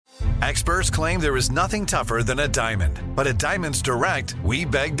Experts claim there is nothing tougher than a diamond. But at Diamonds Direct, we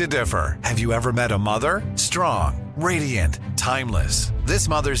beg to differ. Have you ever met a mother? Strong, radiant, timeless. This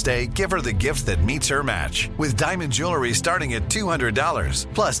Mother's Day, give her the gift that meets her match. With diamond jewelry starting at $200.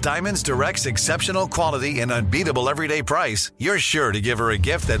 Plus, Diamonds Direct's exceptional quality and unbeatable everyday price, you're sure to give her a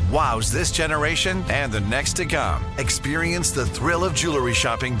gift that wows this generation and the next to come. Experience the thrill of jewelry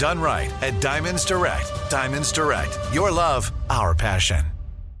shopping done right at Diamonds Direct. Diamonds Direct. Your love, our passion.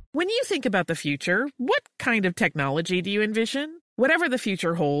 When you think about the future, what kind of technology do you envision? Whatever the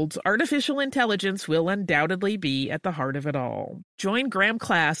future holds, artificial intelligence will undoubtedly be at the heart of it all. Join Graham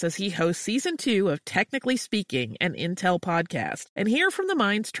Class as he hosts Season 2 of Technically Speaking, an Intel podcast, and hear from the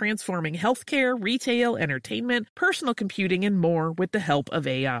minds transforming healthcare, retail, entertainment, personal computing, and more with the help of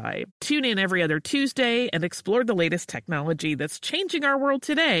AI. Tune in every other Tuesday and explore the latest technology that's changing our world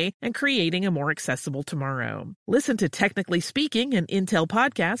today and creating a more accessible tomorrow. Listen to Technically Speaking, an Intel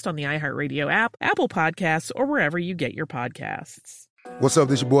podcast on the iHeartRadio app, Apple Podcasts, or wherever you get your podcasts. What's up,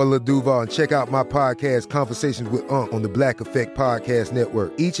 this your boy Lil Duval, and check out my podcast, Conversations with Unc, on the Black Effect Podcast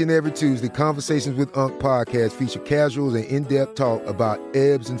Network. Each and every Tuesday, Conversations with Unc podcast feature casual and in-depth talk about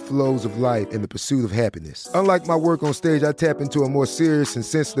ebbs and flows of life and the pursuit of happiness. Unlike my work on stage, I tap into a more serious and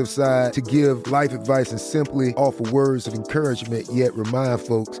sensitive side to give life advice and simply offer words of encouragement, yet remind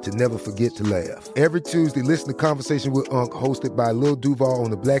folks to never forget to laugh. Every Tuesday, listen to Conversation with Unc, hosted by Lil Duval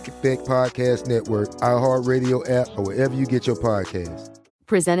on the Black Effect Podcast Network, iHeartRadio app, or wherever you get your podcasts.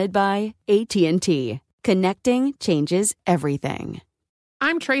 Presented by AT&T. Connecting changes everything.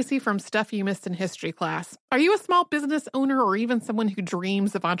 I'm Tracy from Stuff You Missed in History class. Are you a small business owner or even someone who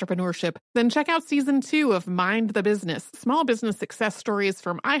dreams of entrepreneurship? Then check out Season 2 of Mind the Business, small business success stories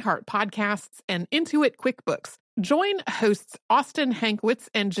from iHeart Podcasts and Intuit QuickBooks. Join hosts Austin Hankwitz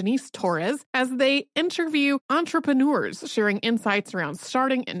and Janice Torres as they interview entrepreneurs sharing insights around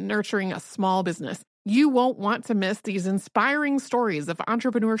starting and nurturing a small business. You won't want to miss these inspiring stories of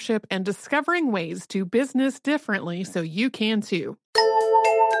entrepreneurship and discovering ways to business differently so you can too.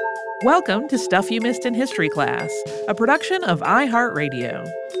 Welcome to Stuff You Missed in History Class, a production of iHeartRadio.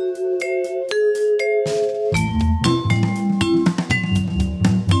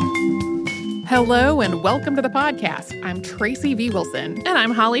 Hello and welcome to the podcast. I'm Tracy V. Wilson. And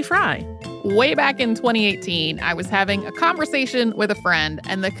I'm Holly Fry. Way back in 2018, I was having a conversation with a friend,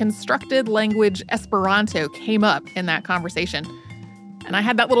 and the constructed language Esperanto came up in that conversation. And I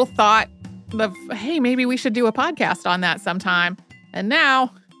had that little thought of, hey, maybe we should do a podcast on that sometime. And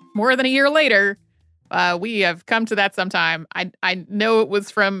now, more than a year later, we have come to that sometime. I know it was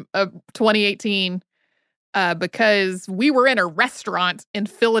from 2018 because we were in a restaurant in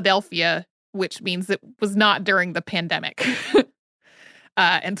Philadelphia, which means it was not during the pandemic.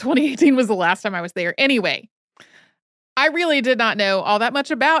 And 2018 was the last time I was there. Anyway, I really did not know all that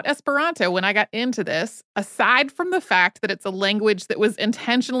much about Esperanto when I got into this, aside from the fact that it's a language that was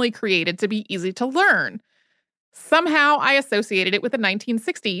intentionally created to be easy to learn. Somehow I associated it with the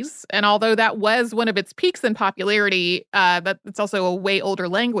 1960s, and although that was one of its peaks in popularity, it's also a way older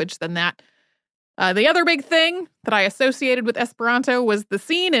language than that. The other big thing that I associated with Esperanto was the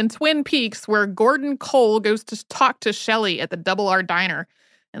scene in Twin Peaks where Gordon Cole goes to talk to Shelley at the Double R Diner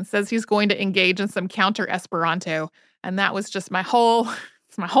and says he's going to engage in some counter-Esperanto. And that was just my whole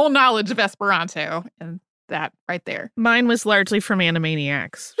knowledge of Esperanto, and that right there. Mine was largely from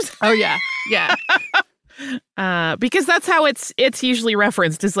Animaniacs. Oh, yeah. Yeah. Because that's how it's usually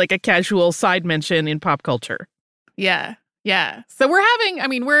referenced, as like a casual side mention in pop culture. Yeah. Yeah. So we're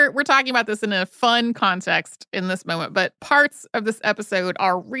talking about this in a fun context in this moment, but parts of this episode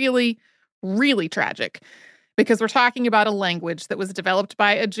are really, really tragic because we're talking about a language that was developed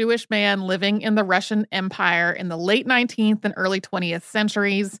by a Jewish man living in the Russian Empire in the late 19th and early 20th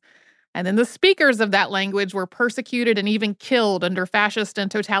centuries. And then the speakers of that language were persecuted and even killed under fascist and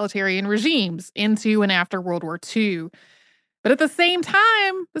totalitarian regimes into and after World War II. But at the same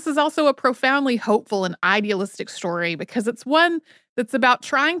time, this is also a profoundly hopeful and idealistic story because it's one that's about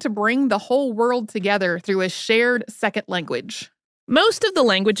trying to bring the whole world together through a shared second language. Most of the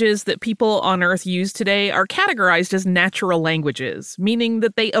languages that people on Earth use today are categorized as natural languages, meaning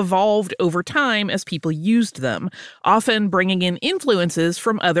that they evolved over time as people used them, often bringing in influences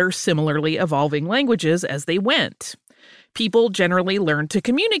from other similarly evolving languages as they went. People generally learned to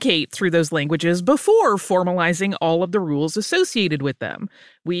communicate through those languages before formalizing all of the rules associated with them.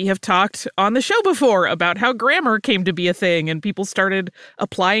 We have talked on the show before about how grammar came to be a thing and people started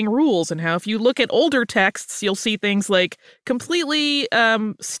applying rules, and how if you look at older texts, you'll see things like completely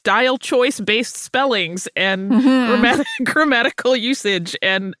style choice-based spellings and grammatical usage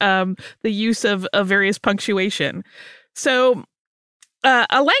and the use of various punctuation. So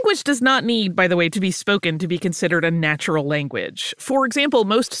A language does not need, by the way, to be spoken to be considered a natural language. For example,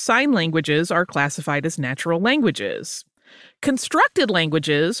 most sign languages are classified as natural languages. Constructed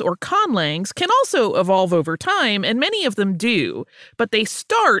languages, or conlangs, can also evolve over time, and many of them do, but they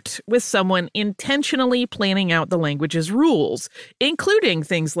start with someone intentionally planning out the language's rules, including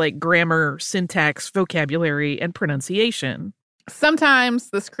things like grammar, syntax, vocabulary, and pronunciation. Sometimes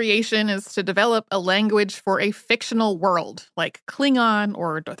this creation is to develop a language for a fictional world, like Klingon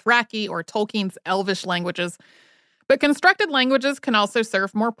or Dothraki or Tolkien's Elvish languages. But constructed languages can also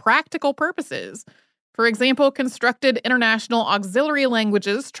serve more practical purposes. For example, constructed international auxiliary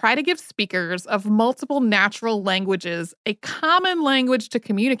languages try to give speakers of multiple natural languages a common language to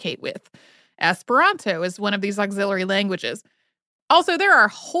communicate with. Esperanto is one of these auxiliary languages. Also, there are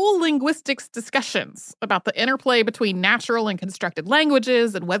whole linguistics discussions about the interplay between natural and constructed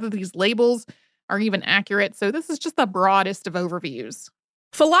languages and whether these labels are even accurate, so this is just the broadest of overviews.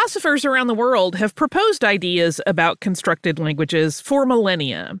 Philosophers around the world have proposed ideas about constructed languages for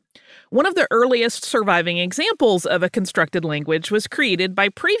millennia. One of the earliest surviving examples of a constructed language was created by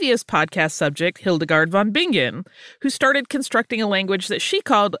previous podcast subject Hildegard von Bingen, who started constructing a language that she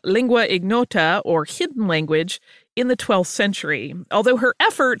called lingua ignota, or hidden language, in the 12th century, although her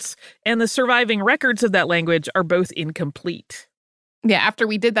efforts and the surviving records of that language are both incomplete. Yeah, after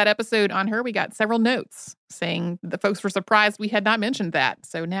we did that episode on her, we got several notes saying the folks were surprised we had not mentioned that,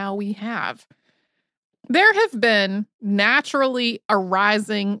 so now we have. There have been naturally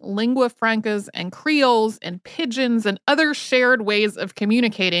arising lingua francas and creoles and pidgins and other shared ways of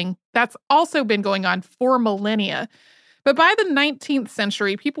communicating that's also been going on for millennia. But by the 19th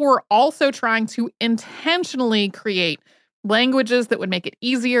century, people were also trying to intentionally create languages that would make it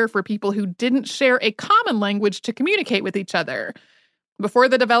easier for people who didn't share a common language to communicate with each other. Before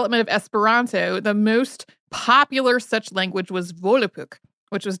the development of Esperanto, the most popular such language was Volapük,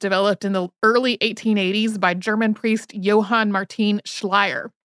 which was developed in the early 1880s by German priest Johann Martin Schleyer.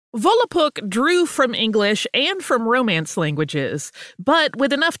 Volapük drew from English and from Romance languages, but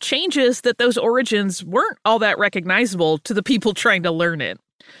with enough changes that those origins weren't all that recognizable to the people trying to learn it.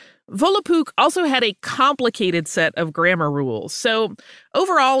 Volapük also had a complicated set of grammar rules, so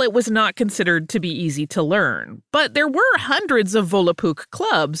overall it was not considered to be easy to learn. But there were hundreds of Volapük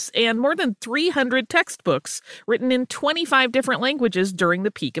clubs and more than 300 textbooks written in 25 different languages during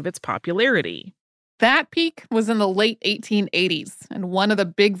the peak of its popularity. That peak was in the late 1880s, and one of the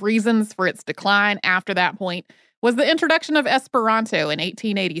big reasons for its decline after that point was the introduction of Esperanto in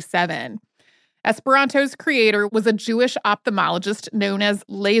 1887. Esperanto's creator was a Jewish ophthalmologist known as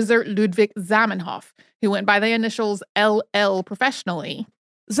Lazer Ludwig Zamenhof, who went by the initials LL professionally.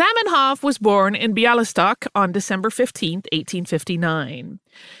 Zamenhof was born in Bialystok on December 15, 1859.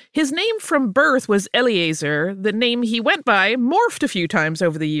 His name from birth was Eliezer. The name he went by morphed a few times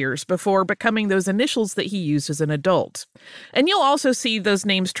over the years before becoming those initials that he used as an adult. And you'll also see those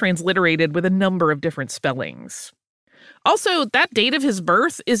names transliterated with a number of different spellings. Also, that date of his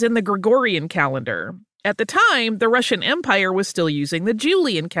birth is in the Gregorian calendar. At the time, the Russian Empire was still using the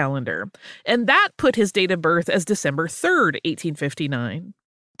Julian calendar, and that put his date of birth as December 3rd, 1859.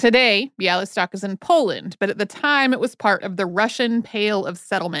 Today, Bialystok is in Poland, but at the time it was part of the Russian Pale of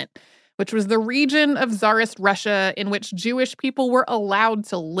Settlement, which was the region of Tsarist Russia in which Jewish people were allowed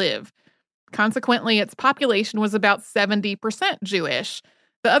to live. Consequently, its population was about 70% Jewish.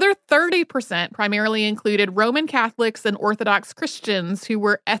 The other 30% primarily included Roman Catholics and Orthodox Christians who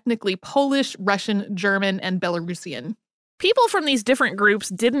were ethnically Polish, Russian, German, and Belarusian. People from these different groups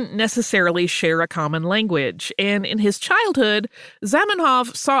didn't necessarily share a common language, and in his childhood,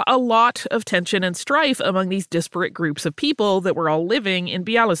 Zamenhof saw a lot of tension and strife among these disparate groups of people that were all living in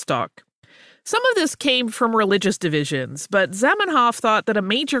Bialystok. Some of this came from religious divisions, but Zamenhof thought that a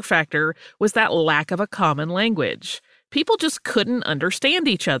major factor was that lack of a common language. People just couldn't understand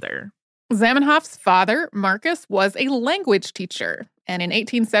each other. Zamenhof's father, Marcus, was a language teacher. And in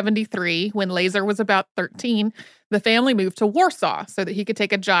 1873, when Lazer was about 13, the family moved to Warsaw so that he could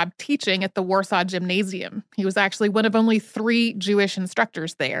take a job teaching at the Warsaw Gymnasium. He was actually one of only 3 Jewish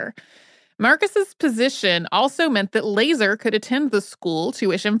instructors there. Marcus's position also meant that Lazer could attend the school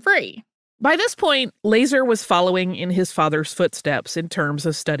tuition-free. By this point, Lazer was following in his father's footsteps in terms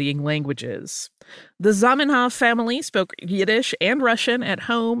of studying languages. The Zamenhof family spoke Yiddish and Russian at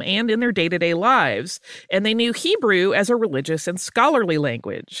home and in their day-to-day lives, and they knew Hebrew as a religious and scholarly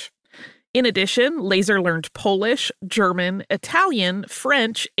language. In addition, Lazer learned Polish, German, Italian,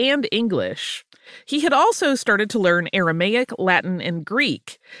 French, and English. He had also started to learn Aramaic, Latin, and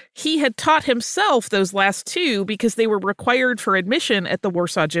Greek. He had taught himself those last 2 because they were required for admission at the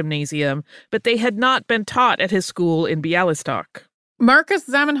Warsaw Gymnasium, but they had not been taught at his school in Bialystok. Markus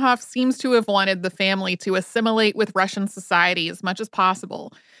Zamenhof seems to have wanted the family to assimilate with Russian society as much as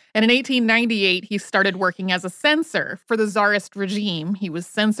possible. And in 1898, he started working as a censor for the Tsarist regime. He was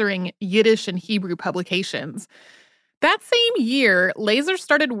censoring Yiddish and Hebrew publications. That same year, Lazar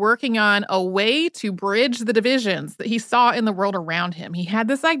started working on a way to bridge the divisions that he saw in the world around him. He had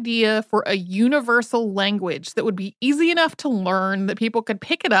this idea for a universal language that would be easy enough to learn that people could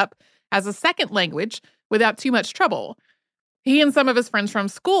pick it up as a second language without too much trouble. He and some of his friends from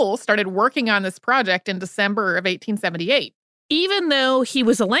school started working on this project in December of 1878. Even though he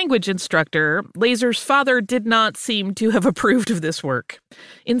was a language instructor, Lazar's father did not seem to have approved of this work.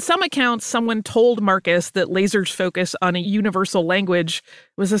 In some accounts, someone told Markus that Lazar's focus on a universal language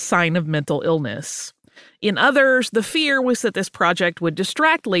was a sign of mental illness. In others, the fear was that this project would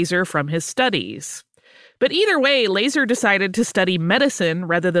distract Lazar from his studies. But either way, Lazar decided to study medicine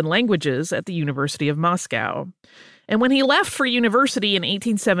rather than languages at the University of Moscow. And when he left for university in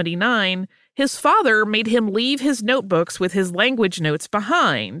 1879, his father made him leave his notebooks with his language notes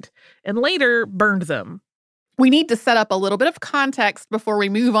behind, and later burned them. We need to set up a little bit of context before we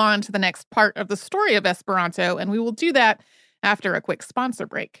move on to the next part of the story of Esperanto, and we will do that after a quick sponsor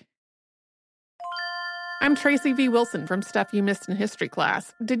break. I'm Tracy V. Wilson from Stuff You Missed in History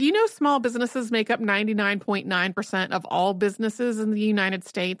Class. Did you know small businesses make up 99.9% of all businesses in the United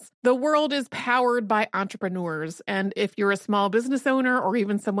States? The world is powered by entrepreneurs, and if you're a small business owner or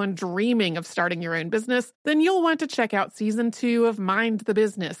even someone dreaming of starting your own business, then you'll want to check out Season 2 of Mind the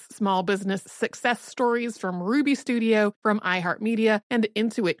Business, Small Business Success Stories from Ruby Studio, from iHeartMedia, and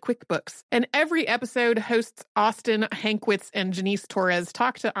Intuit QuickBooks. And every episode, hosts Austin Hankwitz and Janice Torres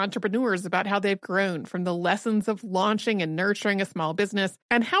talk to entrepreneurs about how they've grown from the lessons of launching and nurturing a small business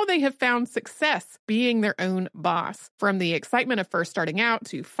and how they have found success being their own boss. From the excitement of first starting out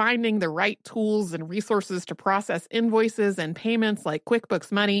to finding the right tools and resources to process invoices and payments like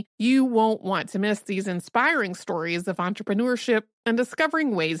QuickBooks Money, you won't want to miss these inspiring stories of entrepreneurship and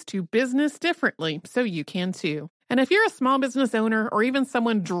discovering ways to business differently so you can too. And if you're a small business owner or even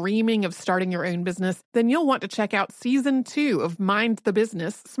someone dreaming of starting your own business, then you'll want to check out Season 2 of Mind the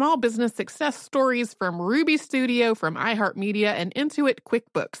Business, Small Business Success Stories from Ruby Studio, from iHeartMedia, and Intuit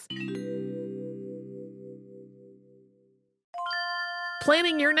QuickBooks.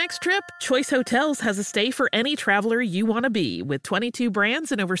 Planning your next trip? Choice Hotels has a stay for any traveler you want to be, with 22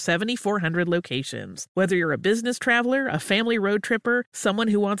 brands and over 7,400 locations. Whether you're a business traveler, a family road tripper, someone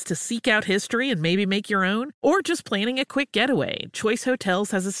who wants to seek out history and maybe make your own, or just planning a quick getaway, Choice Hotels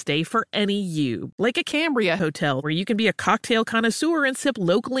has a stay for any you. Like a Cambria Hotel, where you can be a cocktail connoisseur and sip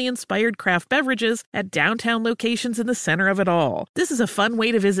locally inspired craft beverages at downtown locations in the center of it all. This is a fun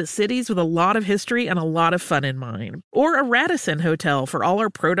way to visit cities with a lot of history and a lot of fun in mind. Or a Radisson Hotel for all our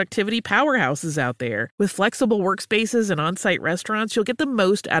productivity powerhouses out there. With flexible workspaces and on-site restaurants, you'll get the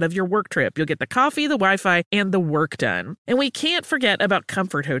most out of your work trip. You'll get the coffee, the Wi-Fi, and the work done. And we can't forget about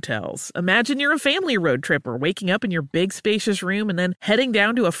Comfort Hotels. Imagine you're a family road tripper, waking up in your big spacious room and then heading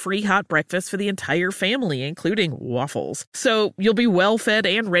down to a free hot breakfast for the entire family, including waffles. So you'll be well fed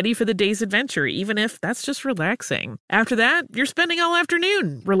and ready for the day's adventure, even if that's just relaxing. After that, you're spending all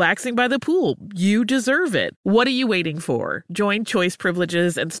afternoon relaxing by the pool. You deserve it. What are you waiting for? Join Choice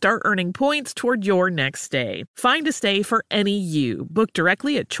Privileges and start earning points toward your next stay. Find a stay for any you. Book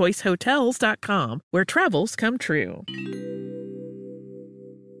directly at choicehotels.com, where travels come true.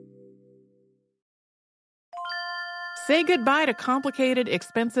 Say goodbye to complicated,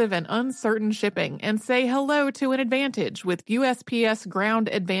 expensive, and uncertain shipping, and say hello to an advantage with USPS Ground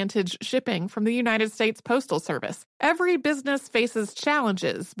Advantage shipping from the United States Postal Service. Every business faces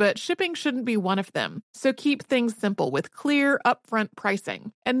challenges, but shipping shouldn't be one of them. So keep things simple with clear, upfront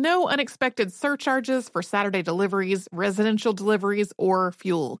pricing, and no unexpected surcharges for Saturday deliveries, residential deliveries, or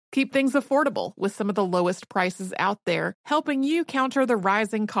fuel. Keep things affordable with some of the lowest prices out there, helping you counter the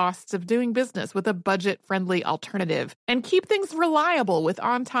rising costs of doing business with a budget-friendly alternative. And keep things reliable with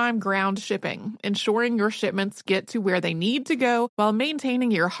on-time ground shipping, ensuring your shipments get to where they need to go while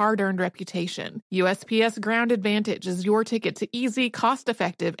maintaining your hard-earned reputation. USPS Ground Advantage is your ticket to easy,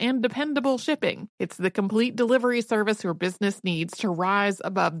 cost-effective, and dependable shipping. It's the complete delivery service your business needs to rise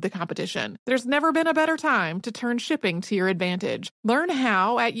above the competition. There's never been a better time to turn shipping to your advantage. Learn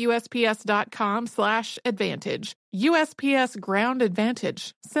how at USPS.com/advantage. USPS Ground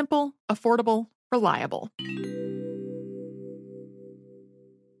Advantage. Simple, affordable, reliable.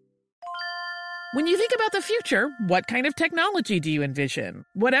 When you think about the future, what kind of technology do you envision?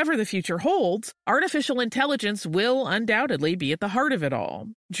 Whatever the future holds, artificial intelligence will undoubtedly be at the heart of it all.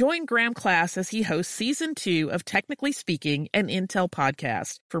 Join Graham Class as he hosts Season 2 of Technically Speaking, an Intel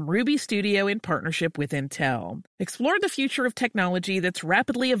podcast from Ruby Studio in partnership with Intel. Explore the future of technology that's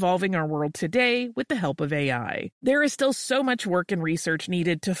rapidly evolving our world today with the help of AI. There is still so much work and research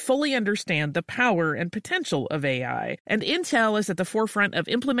needed to fully understand the power and potential of AI, and Intel is at the forefront of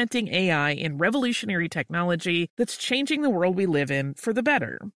implementing AI in revolutionary technology that's changing the world we live in for the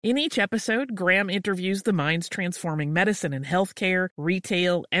better. In each episode, Graham interviews the minds transforming medicine and healthcare,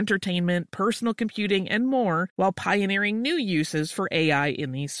 retail, entertainment, personal computing, and more, while pioneering new uses for AI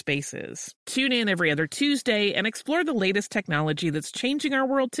in these spaces. Tune in every other Tuesday and explore the latest technology that's changing our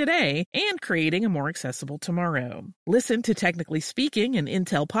world today and creating a more accessible tomorrow. Listen to Technically Speaking, an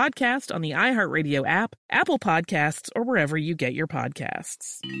Intel podcast on the iHeartRadio app, Apple Podcasts, or wherever you get your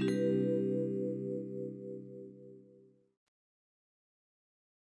podcasts.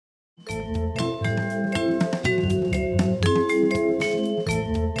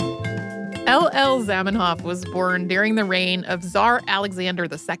 L.L. Zamenhof was born during the reign of Tsar Alexander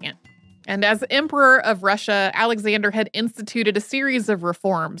II. And as Emperor of Russia, Alexander had instituted a series of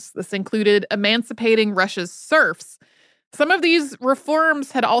reforms. This included emancipating Russia's serfs. Some of these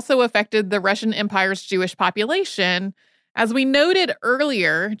reforms had also affected the Russian Empire's Jewish population. As we noted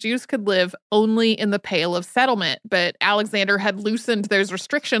earlier, Jews could live only in the Pale of Settlement, but Alexander had loosened those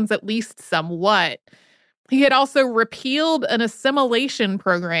restrictions at least somewhat. He had also repealed an assimilation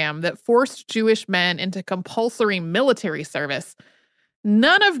program that forced Jewish men into compulsory military service.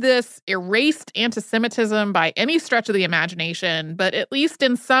 None of this erased anti-Semitism by any stretch of the imagination, but at least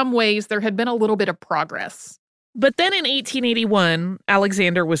in some ways there had been a little bit of progress. But then in 1881,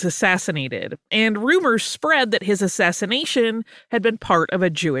 Alexander was assassinated, and rumors spread that his assassination had been part of a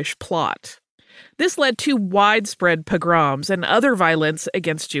Jewish plot. This led to widespread pogroms and other violence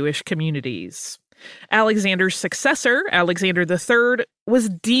against Jewish communities. Alexander's successor, Alexander III, was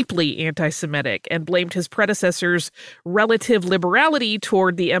deeply anti-Semitic and blamed his predecessor's relative liberality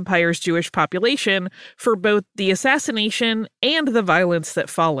toward the empire's Jewish population for both the assassination and the violence that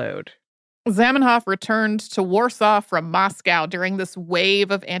followed. Zamenhof returned to Warsaw from Moscow during this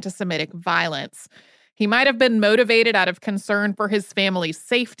wave of anti-Semitic violence. He might have been motivated out of concern for his family's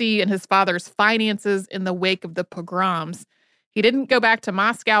safety and his father's finances in the wake of the pogroms. He didn't go back to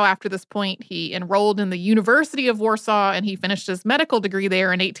Moscow after this point. He enrolled in the University of Warsaw, and he finished his medical degree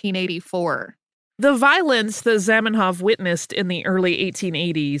there in 1884. The violence that Zamenhof witnessed in the early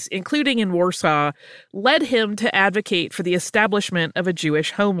 1880s, including in Warsaw, led him to advocate for the establishment of a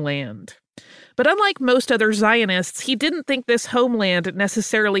Jewish homeland. But unlike most other Zionists, he didn't think this homeland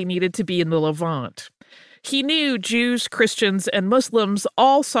necessarily needed to be in the Levant. He knew Jews, Christians, and Muslims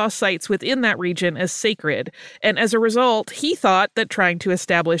all saw sites within that region as sacred, and as a result, he thought that trying to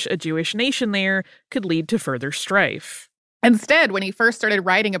establish a Jewish nation there could lead to further strife. Instead, when he first started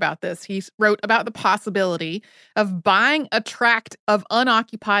writing about this, he wrote about the possibility of buying a tract of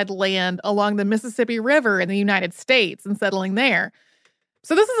unoccupied land along the Mississippi River in the United States and settling there.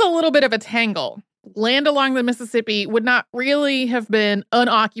 So this is a little bit of a tangle. Land along the Mississippi would not really have been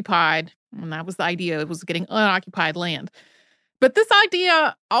unoccupied, and that was the idea, it was getting unoccupied land. But this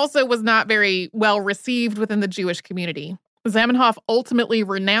idea also was not very well received within the Jewish community. Zamenhof ultimately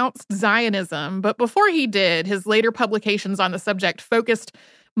renounced Zionism, but before he did, his later publications on the subject focused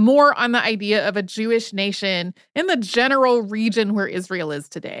more on the idea of a Jewish nation in the general region where Israel is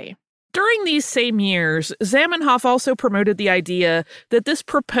today. During these same years, Zamenhof also promoted the idea that this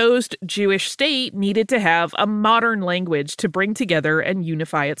proposed Jewish state needed to have a modern language to bring together and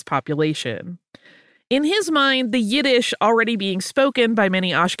unify its population. In his mind, the Yiddish already being spoken by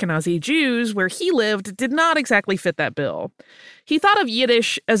many Ashkenazi Jews where he lived did not exactly fit that bill. He thought of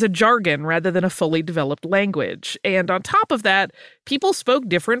Yiddish as a jargon rather than a fully developed language. And on top of that, people spoke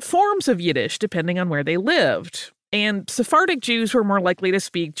different forms of Yiddish depending on where they lived. And Sephardic Jews were more likely to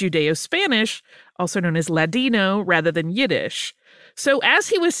speak Judeo-Spanish, also known as Ladino, rather than Yiddish. So as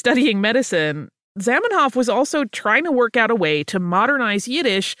he was studying medicine, Zamenhof was also trying to work out a way to modernize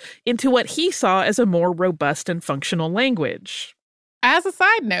Yiddish into what he saw as a more robust and functional language. As a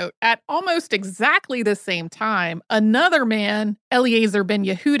side note, at almost exactly the same time, another man, Eliezer ben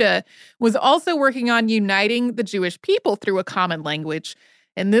Yehuda, was also working on uniting the Jewish people through a common language.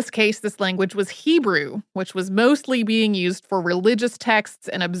 In this case, this language was Hebrew, which was mostly being used for religious texts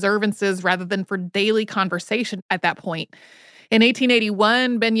and observances rather than for daily conversation at that point. In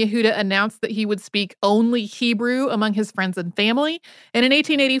 1881, Ben Yehuda announced that he would speak only Hebrew among his friends and family. And in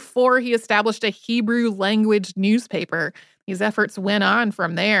 1884, he established a Hebrew language newspaper. These efforts went on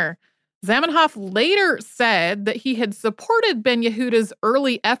from there. Zamenhof later said that he had supported Ben Yehuda's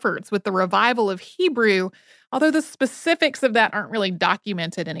early efforts with the revival of Hebrew, although the specifics of that aren't really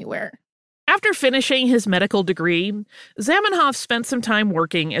documented anywhere. After finishing his medical degree, Zamenhof spent some time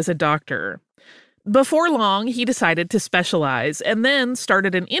working as a doctor. Before long, he decided to specialize and then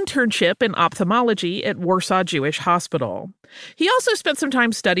started an internship in ophthalmology at Warsaw Jewish Hospital. He also spent some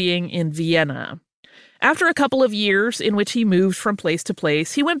time studying in Vienna. After a couple of years in which he moved from place to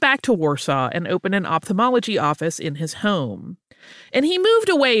place, he went back to Warsaw and opened an ophthalmology office in his home. And he moved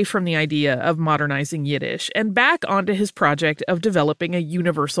away from the idea of modernizing Yiddish and back onto his project of developing a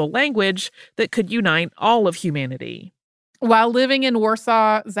universal language that could unite all of humanity. While living in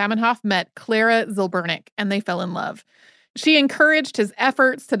Warsaw, Zamenhof met Klara Zilbernik, and they fell in love. She encouraged his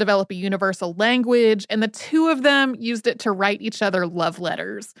efforts to develop a universal language, and the two of them used it to write each other love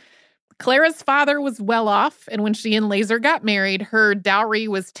letters. Klara's father was well off, and when she and Lazar got married, her dowry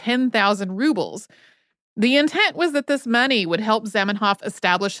was 10,000 rubles. The intent was that this money would help Zamenhof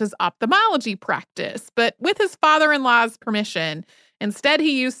establish his ophthalmology practice, but with his father-in-law's permission, instead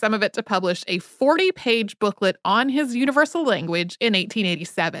he used some of it to publish a 40-page booklet on his universal language in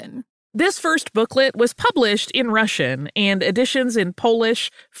 1887. This first booklet was published in Russian, and editions in Polish,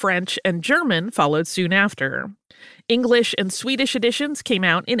 French, and German followed soon after. English and Swedish editions came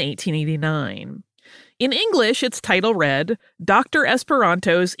out in 1889. In English, its title read, Dr.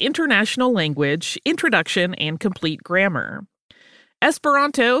 Esperanto's International Language, Introduction and Complete Grammar.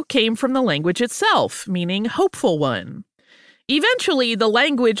 Esperanto came from the language itself, meaning hopeful one. Eventually, the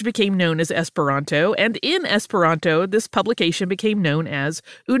language became known as Esperanto, and in Esperanto, this publication became known as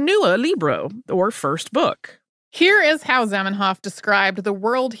Unua Libro, or First Book. Here is how Zamenhof described the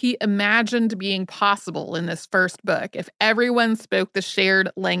world he imagined being possible in this first book if everyone spoke the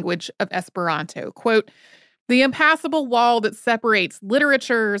shared language of Esperanto. Quote, the impassable wall that separates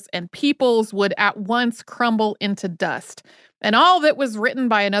literatures and peoples would at once crumble into dust, and all that was written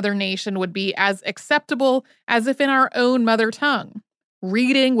by another nation would be as acceptable as if in our own mother tongue.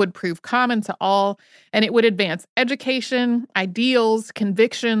 Reading would prove common to all, and it would advance education, ideals,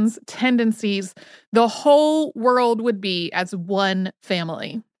 convictions, tendencies. The whole world would be as one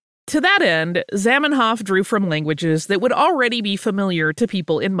family. To that end, Zamenhof drew from languages that would already be familiar to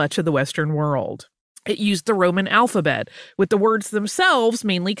people in much of the Western world. It used the Roman alphabet, with the words themselves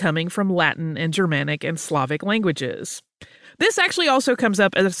mainly coming from Latin and Germanic and Slavic languages. This actually also comes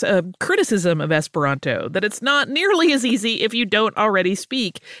up as a criticism of Esperanto, that it's not nearly as easy if you don't already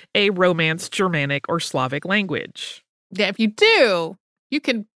speak a Romance, Germanic, or Slavic language. Yeah, if you do, you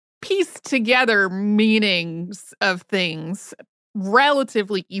can piece together meanings of things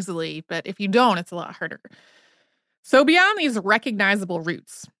relatively easily, but if you don't, it's a lot harder. So beyond these recognizable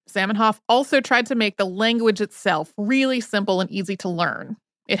roots, Zamenhof also tried to make the language itself really simple and easy to learn.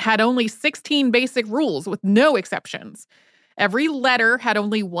 It had only 16 basic rules with no exceptions. Every letter had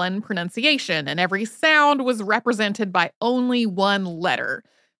only one pronunciation, and every sound was represented by only one letter.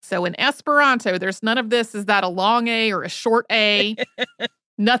 So in Esperanto, there's none of this, is that a long A or a short A?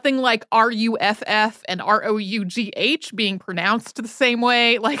 Nothing like R-U-F-F and R-O-U-G-H being pronounced the same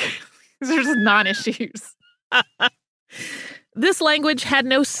way. Like, these are just non-issues. This language had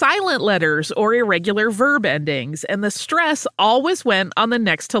no silent letters or irregular verb endings, and the stress always went on the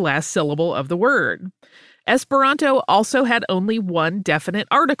next to last syllable of the word. Esperanto also had only one definite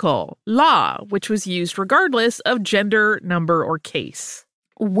article, la, which was used regardless of gender, number, or case.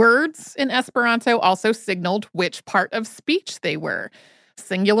 Words in Esperanto also signaled which part of speech they were.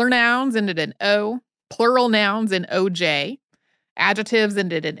 Singular nouns ended in O, plural nouns in OJ, adjectives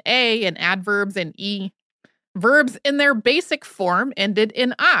ended in A, and adverbs in E. Verbs in their basic form ended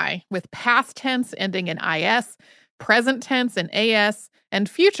in I, with past tense ending in IS, present tense in AS, and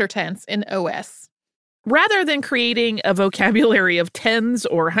future tense in OS. Rather than creating a vocabulary of tens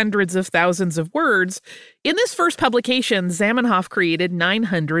or hundreds of thousands of words, in this first publication, Zamenhof created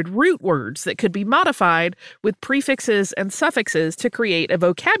 900 root words that could be modified with prefixes and suffixes to create a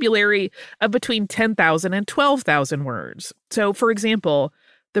vocabulary of between 10,000 and 12,000 words. So, for example,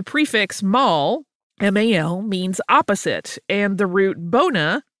 the prefix mal, M-A-L, means opposite, and the root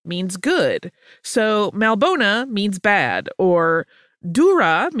bona means good. So malbona means bad, or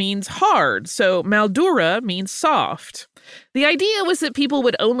dura means hard, so maldura means soft. The idea was that people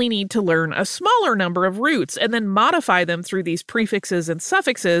would only need to learn a smaller number of roots and then modify them through these prefixes and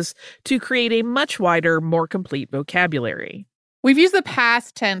suffixes to create a much wider, more complete vocabulary. We've used the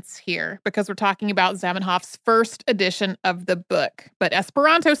past tense here because we're talking about Zamenhof's first edition of the book, but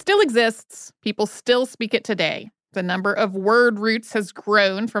Esperanto still exists. People still speak it today. The number of word roots has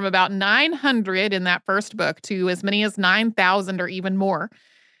grown from about 900 in that first book to as many as 9,000 or even more.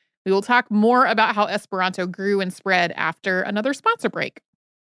 We will talk more about how Esperanto grew and spread after another sponsor break.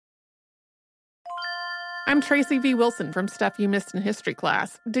 I'm Tracy V. Wilson from Stuff You Missed in History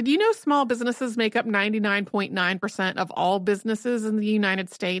class. Did you know small businesses make up 99.9% of all businesses in the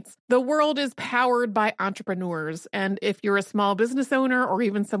United States? The world is powered by entrepreneurs, and if you're a small business owner or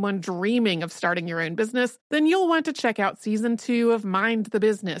even someone dreaming of starting your own business, then you'll want to check out Season 2 of Mind the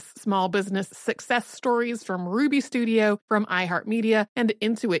Business, small business success stories from Ruby Studio, from iHeartMedia, and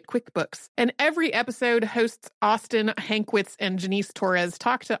Intuit QuickBooks. And every episode, hosts Austin Hankwitz and Janice Torres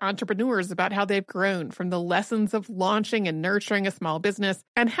talk to entrepreneurs about how they've grown from the lessons of launching and nurturing a small business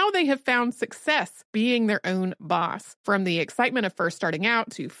and how they have found success being their own boss. From the excitement of first starting out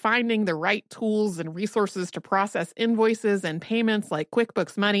to finding the right tools and resources to process invoices and payments like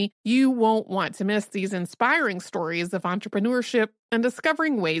QuickBooks Money, you won't want to miss these inspiring stories of entrepreneurship and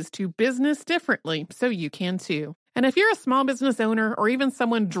discovering ways to business differently so you can too. And if you're a small business owner or even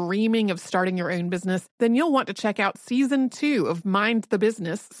someone dreaming of starting your own business, then you'll want to check out Season 2 of Mind the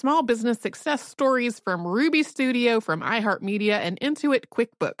Business, small business success stories from Ruby Studio, from iHeartMedia, and Intuit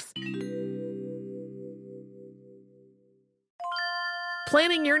QuickBooks.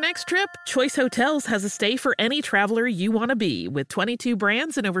 Planning your next trip? Choice Hotels has a stay for any traveler you want to be, with 22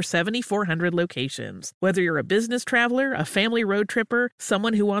 brands and over 7,400 locations. Whether you're a business traveler, a family road tripper,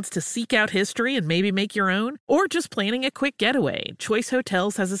 someone who wants to seek out history and maybe make your own, or just planning a quick getaway, Choice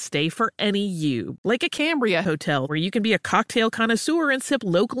Hotels has a stay for any you. Like a Cambria Hotel, where you can be a cocktail connoisseur and sip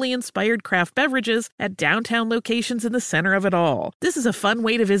locally inspired craft beverages at downtown locations in the center of it all. This is a fun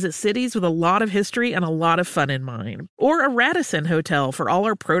way to visit cities with a lot of history and a lot of fun in mind. Or a Radisson Hotel for all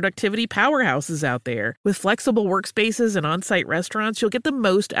our productivity powerhouses out there. With flexible workspaces and on-site restaurants, you'll get the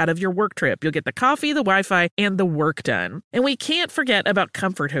most out of your work trip. You'll get the coffee, the Wi-Fi, and the work done. And we can't forget about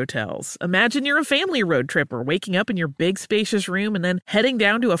Comfort Hotels. Imagine you're a family road tripper, waking up in your big spacious room and then heading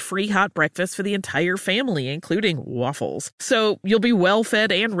down to a free hot breakfast for the entire family, including waffles. So you'll be well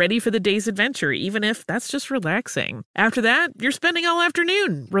fed and ready for the day's adventure, even if that's just relaxing. After that, you're spending all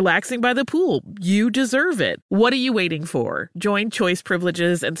afternoon relaxing by the pool. You deserve it. What are you waiting for? Join Choice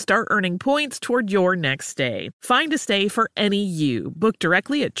Privileges and start earning points toward your next stay. Find a stay for any you. Book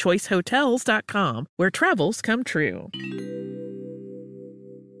directly at choicehotels.com, where travels come true.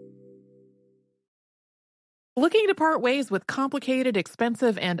 Looking to part ways with complicated,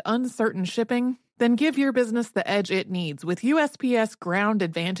 expensive, and uncertain shipping? Then give your business the edge it needs with USPS Ground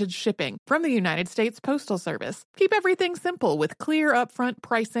Advantage shipping from the United States Postal Service. Keep everything simple with clear upfront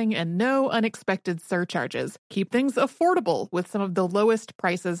pricing and no unexpected surcharges. Keep things affordable with some of the lowest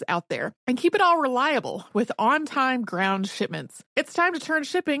prices out there. And keep it all reliable with on-time ground shipments. It's time to turn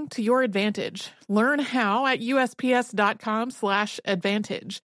shipping to your advantage. Learn how at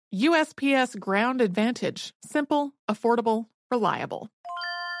USPS.com/advantage. USPS Ground Advantage. Simple, affordable, reliable.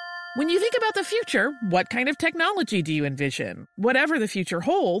 When you think about the future, what kind of technology do you envision? Whatever the future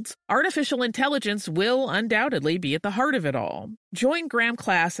holds, artificial intelligence will undoubtedly be at the heart of it all. Join Graham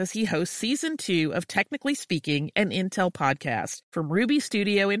Class as he hosts Season 2 of Technically Speaking, an Intel podcast from Ruby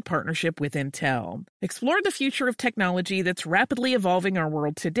Studio in partnership with Intel. Explore the future of technology that's rapidly evolving our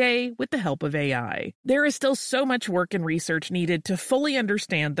world today with the help of AI. There is still so much work and research needed to fully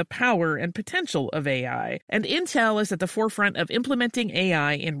understand the power and potential of AI, and Intel is at the forefront of implementing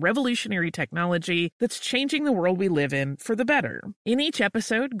AI in revolutionary technology that's changing the world we live in for the better. In each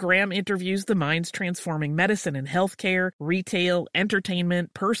episode, Graham interviews the minds transforming medicine and healthcare, retail,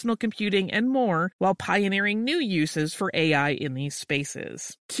 entertainment, personal computing, and more, while pioneering new uses for AI in these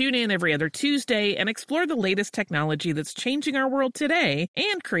spaces. Tune in every other Tuesday and explore the latest technology that's changing our world today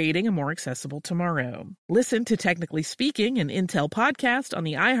and creating a more accessible tomorrow. Listen to Technically Speaking, an Intel podcast on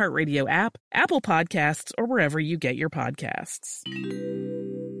the iHeartRadio app, Apple Podcasts, or wherever you get your podcasts.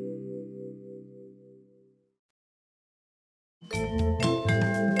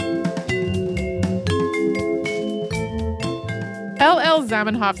 L.L.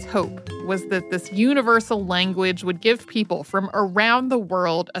 Zamenhof's hope was that this universal language would give people from around the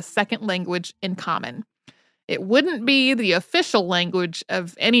world a second language in common. It wouldn't be the official language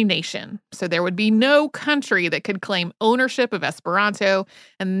of any nation, so there would be no country that could claim ownership of Esperanto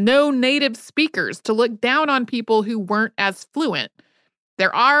and no native speakers to look down on people who weren't as fluent.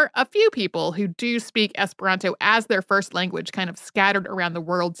 There are a few people who do speak Esperanto as their first language, kind of scattered around the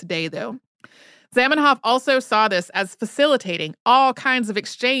world today, though. Zamenhof also saw this as facilitating all kinds of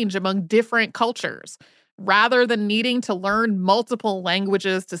exchange among different cultures. Rather than needing to learn multiple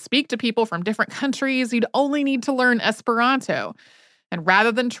languages to speak to people from different countries, you'd only need to learn Esperanto. And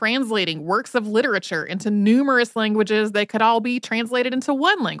rather than translating works of literature into numerous languages, they could all be translated into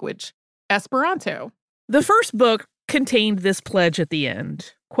one language, Esperanto. The first book contained this pledge at the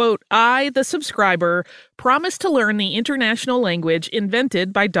end. Quote, I, the subscriber, promise to learn the international language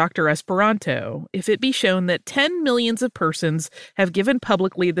invented by Dr. Esperanto, if it be shown that 10 millions of persons have given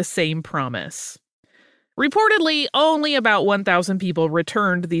publicly the same promise. Reportedly, only about 1,000 people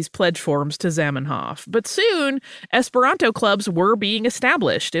returned these pledge forms to Zamenhof, but soon, Esperanto clubs were being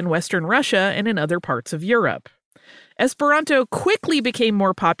established in Western Russia and in other parts of Europe. Esperanto quickly became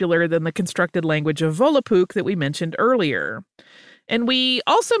more popular than the constructed language of Volapük that we mentioned earlier. And we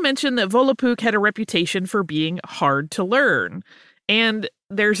also mentioned that Volapük had a reputation for being hard to learn. And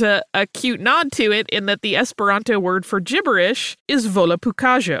there's a cute nod to it in that the Esperanto word for gibberish is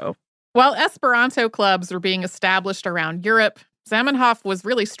Volapükaĵo. While Esperanto clubs were being established around Europe, Zamenhof was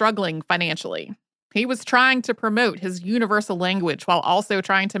really struggling financially. He was trying to promote his universal language while also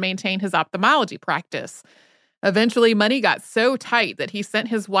trying to maintain his ophthalmology practice. Eventually, money got so tight that he sent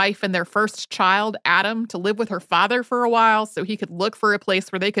his wife and their first child, Adam, to live with her father for a while so he could look for a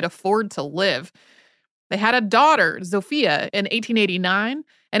place where they could afford to live. They had a daughter, Zofia, in 1889,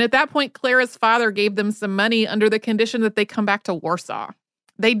 and at that point, Clara's father gave them some money under the condition that they come back to Warsaw.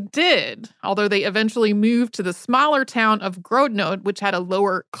 They did, although they eventually moved to the smaller town of Grodno, which had a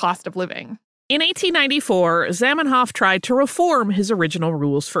lower cost of living. In 1894, Zamenhof tried to reform his original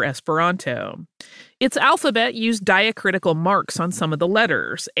rules for Esperanto. Its alphabet used diacritical marks on some of the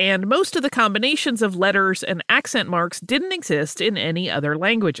letters, and most of the combinations of letters and accent marks didn't exist in any other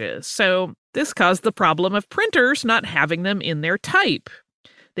languages, so this caused the problem of printers not having them in their type.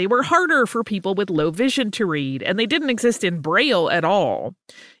 They were harder for people with low vision to read, and they didn't exist in Braille at all.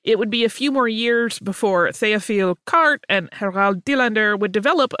 It would be a few more years before Théophile Cart and Harald Dielander would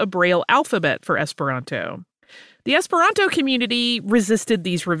develop a Braille alphabet for Esperanto. The Esperanto community resisted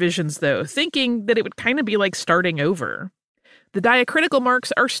these revisions, though, thinking that it would kind of be like starting over. The diacritical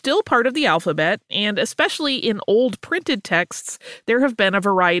marks are still part of the alphabet, and especially in old printed texts, there have been a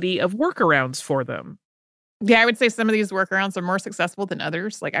variety of workarounds for them. Yeah, I would say some of these workarounds are more successful than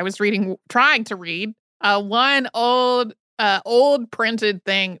others. Like I was trying to read one old printed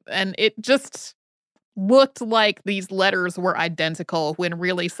thing, and it just looked like these letters were identical when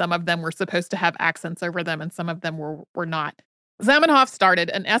really some of them were supposed to have accents over them and some of them were not. Zamenhof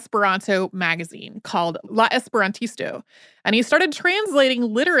started an Esperanto magazine called La Esperantisto, and he started translating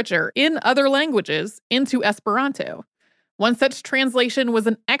literature in other languages into Esperanto. One such translation was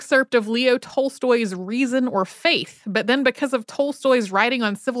an excerpt of Leo Tolstoy's Reason or Faith, but then because of Tolstoy's writing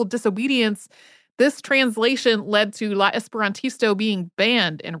on civil disobedience, this translation led to La Esperantisto being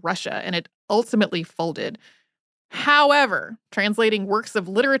banned in Russia, and it ultimately folded. However, translating works of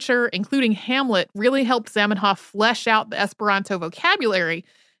literature, including Hamlet, really helped Zamenhof flesh out the Esperanto vocabulary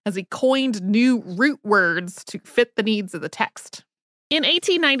as he coined new root words to fit the needs of the text. In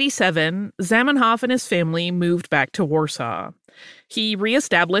 1897, Zamenhof and his family moved back to Warsaw. He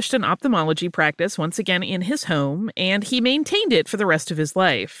reestablished an ophthalmology practice once again in his home, and he maintained it for the rest of his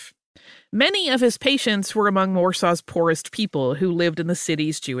life. Many of his patients were among Warsaw's poorest people who lived in the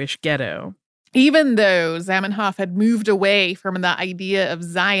city's Jewish ghetto. Even though Zamenhof had moved away from the idea of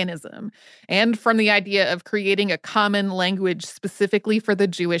Zionism and from the idea of creating a common language specifically for the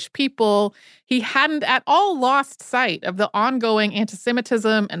Jewish people, he hadn't at all lost sight of the ongoing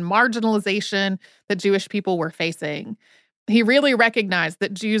anti-Semitism and marginalization that Jewish people were facing. He really recognized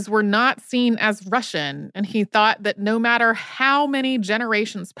that Jews were not seen as Russian, and he thought that no matter how many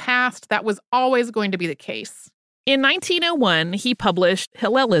generations passed, that was always going to be the case. In 1901, he published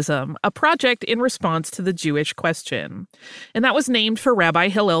Hillelism, a project in response to the Jewish question. And that was named for Rabbi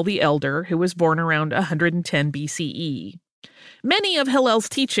Hillel the Elder, who was born around 110 BCE. Many of Hillel's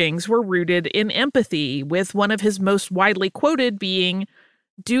teachings were rooted in empathy, with one of his most widely quoted being,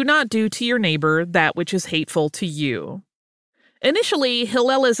 "Do not do to your neighbor that which is hateful to you." Initially,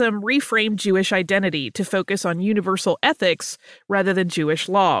 Hillelism reframed Jewish identity to focus on universal ethics rather than Jewish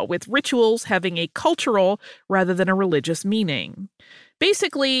law, with rituals having a cultural rather than a religious meaning.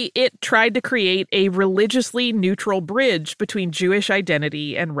 Basically, it tried to create a religiously neutral bridge between Jewish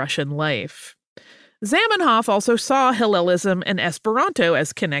identity and Russian life. Zamenhof also saw Hillelism and Esperanto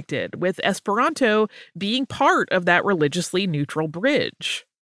as connected, with Esperanto being part of that religiously neutral bridge.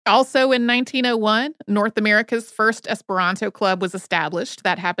 Also in 1901, North America's first Esperanto club was established.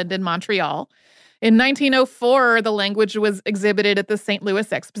 That happened in Montreal. In 1904, the language was exhibited at the St.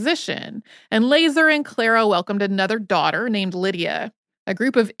 Louis Exposition, and Laser and Clara welcomed another daughter named Lydia. A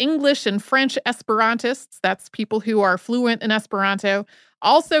group of English and French Esperantists, that's people who are fluent in Esperanto,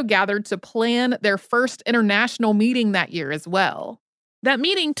 also gathered to plan their first international meeting that year as well. That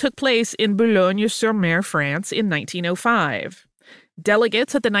meeting took place in Boulogne-sur-Mer, France in 1905.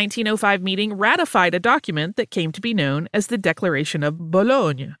 Delegates at the 1905 meeting ratified a document that came to be known as the Declaration of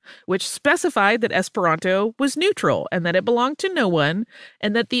Bologne, which specified that Esperanto was neutral and that it belonged to no one,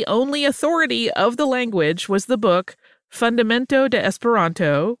 and that the only authority of the language was the book Fundamento de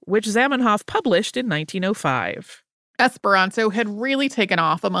Esperanto, which Zamenhof published in 1905. Esperanto had really taken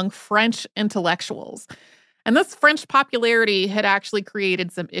off among French intellectuals, and this French popularity had actually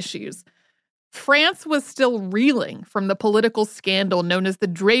created some issues. France was still reeling from the political scandal known as the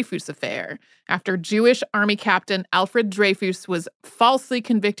Dreyfus Affair, after Jewish Army Captain Alfred Dreyfus was falsely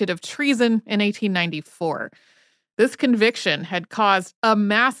convicted of treason in 1894. This conviction had caused a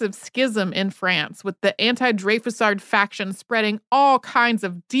massive schism in France, with the anti-Dreyfusard faction spreading all kinds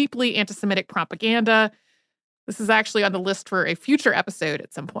of deeply anti-Semitic propaganda. This is actually on the list for a future episode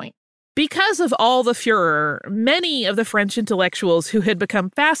at some point. Because of all the furor, many of the French intellectuals who had become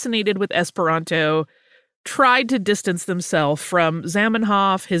fascinated with Esperanto tried to distance themselves from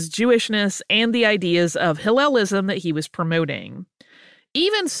Zamenhof, his Jewishness, and the ideas of Hillelism that he was promoting.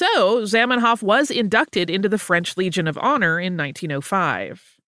 Even so, Zamenhof was inducted into the French Legion of Honor in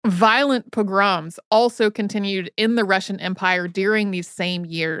 1905. Violent pogroms also continued in the Russian Empire during these same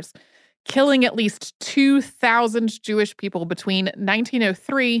years, killing at least 2,000 Jewish people between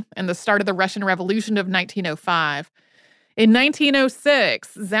 1903 and the start of the Russian Revolution of 1905. In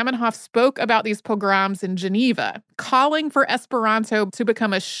 1906, Zamenhof spoke about these pogroms in Geneva, calling for Esperanto to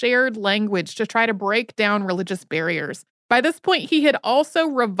become a shared language to try to break down religious barriers. By this point, he had also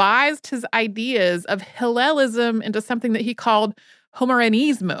revised his ideas of Hillelism into something that he called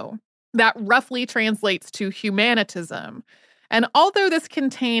Homeranismo, that roughly translates to humanitism. And although this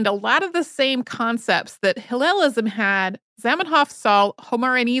contained a lot of the same concepts that Hillelism had, Zamenhof saw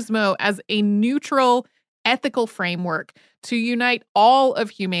Homeranismo as a neutral, ethical framework to unite all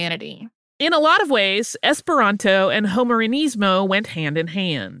of humanity. In a lot of ways, Esperanto and Homeranismo went hand in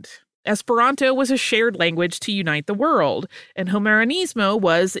hand. Esperanto was a shared language to unite the world, and Homeranismo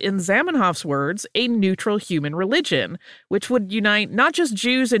was, in Zamenhof's words, a neutral human religion, which would unite not just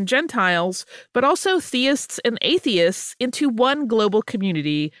Jews and Gentiles, but also theists and atheists into one global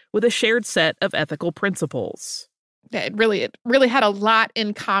community with a shared set of ethical principles. Yeah, it really had a lot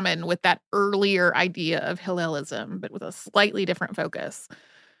in common with that earlier idea of Hillelism, but with a slightly different focus.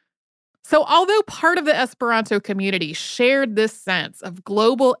 So although part of the Esperanto community shared this sense of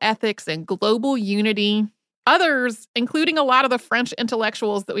global ethics and global unity, others, including a lot of the French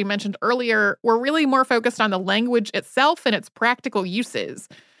intellectuals that we mentioned earlier, were really more focused on the language itself and its practical uses.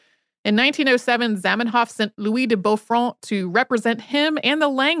 In 1907, Zamenhof sent Louis de Beaufront to represent him and the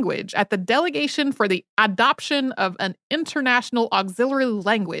language at the Delegation for the Adoption of an International Auxiliary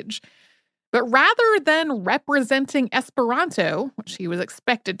Language. But rather than representing Esperanto, which he was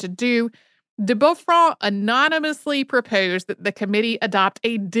expected to do, de Beaufront anonymously proposed that the committee adopt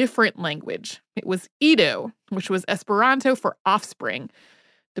a different language. It was Edo, which was Esperanto for offspring.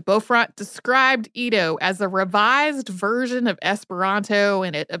 De Beaufront described Edo as a revised version of Esperanto,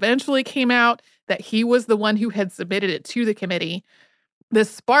 and it eventually came out that he was the one who had submitted it to the committee. This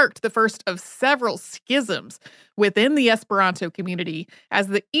sparked the first of several schisms within the Esperanto community as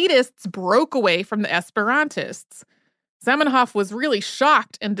the Edists broke away from the Esperantists. Zamenhof was really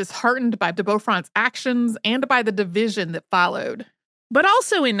shocked and disheartened by de Beaufront's actions and by the division that followed. But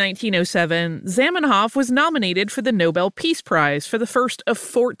also in 1907, Zamenhof was nominated for the Nobel Peace Prize for the first of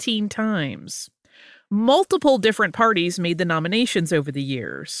 14 times. Multiple different parties made the nominations over the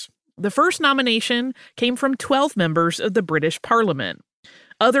years. The first nomination came from 12 members of the British Parliament.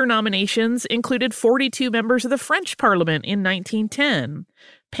 Other nominations included 42 members of the French Parliament in 1910,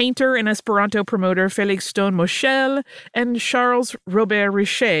 painter and Esperanto promoter Félix Stone Moschel, and Charles Robert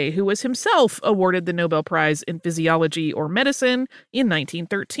Richer, who was himself awarded the Nobel Prize in Physiology or Medicine in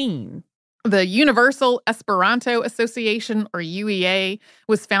 1913. The Universal Esperanto Association, or UEA,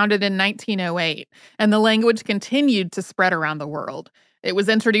 was founded in 1908, and the language continued to spread around the world. It was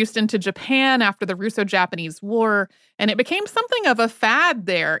introduced into Japan after the Russo-Japanese War, and it became something of a fad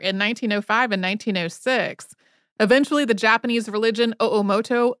there in 1905 and 1906. Eventually, the Japanese religion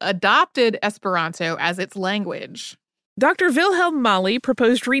Oomoto adopted Esperanto as its language. Dr. Wilhelm Mali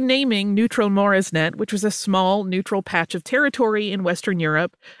proposed renaming Neutral Moresnet, which was a small neutral patch of territory in Western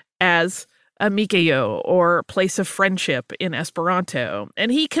Europe, as Amiceo, or Place of Friendship in Esperanto,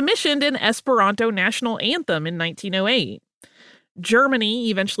 and he commissioned an Esperanto national anthem in 1908. Germany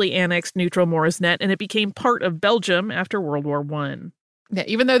eventually annexed Neutral Moresnet, and it became part of Belgium after World War I. Yeah,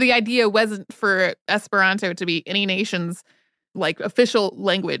 even though the idea wasn't for Esperanto to be any nation's official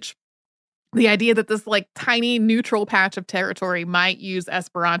language, the idea that this tiny neutral patch of territory might use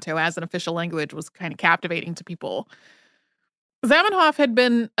Esperanto as an official language was kind of captivating to people. Zamenhof had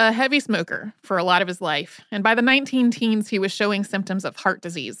been a heavy smoker for a lot of his life, and by the 19-teens, he was showing symptoms of heart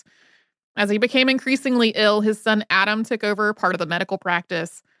disease. As he became increasingly ill, his son Adam took over part of the medical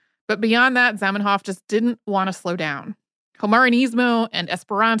practice. But beyond that, Zamenhof just didn't want to slow down. Homoeronismo and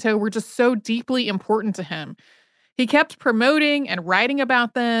Esperanto were just so deeply important to him. He kept promoting and writing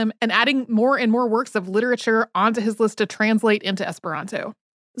about them and adding more and more works of literature onto his list to translate into Esperanto.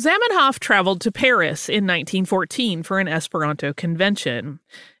 Zamenhof traveled to Paris in 1914 for an Esperanto convention,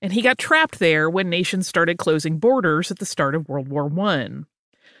 and he got trapped there when nations started closing borders at the start of World War I.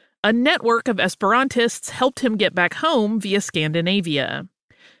 A network of Esperantists helped him get back home via Scandinavia.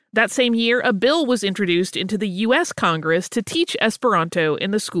 That same year, a bill was introduced into the U.S. Congress to teach Esperanto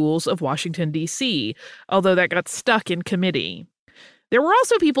in the schools of Washington, D.C., although that got stuck in committee. There were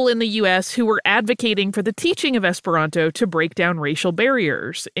also people in the U.S. who were advocating for the teaching of Esperanto to break down racial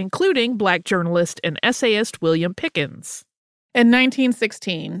barriers, including Black journalist and essayist William Pickens. In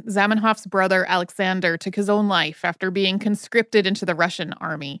 1916, Zamenhof's brother Alexander took his own life after being conscripted into the Russian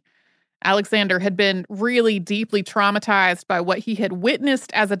army. Alexander had been really deeply traumatized by what he had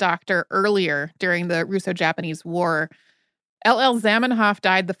witnessed as a doctor earlier during the Russo-Japanese War. L.L. Zamenhof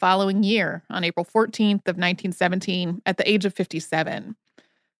died the following year, on April 14th of 1917, at the age of 57.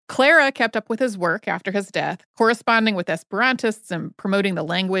 Clara kept up with his work after his death, corresponding with Esperantists and promoting the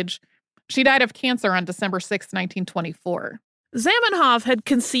language. She died of cancer on December 6, 1924. Zamenhof had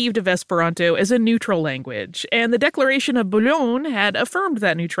conceived of Esperanto as a neutral language, and the Declaration of Boulogne had affirmed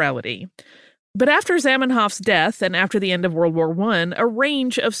that neutrality. But after Zamenhof's death and after the end of World War I, a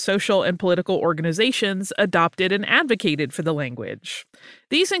range of social and political organizations adopted and advocated for the language.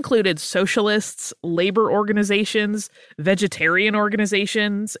 These included socialists, labor organizations, vegetarian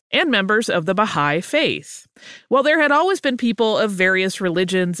organizations, and members of the Baha'i faith. While there had always been people of various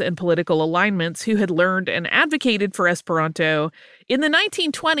religions and political alignments who had learned and advocated for Esperanto, in the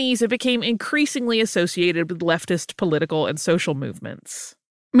 1920s it became increasingly associated with leftist political and social movements.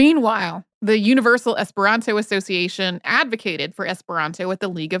 Meanwhile, the Universal Esperanto Association advocated for Esperanto at the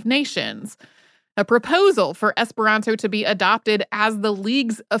League of Nations. A proposal for Esperanto to be adopted as the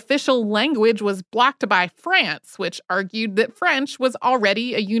League's official language was blocked by France, which argued that French was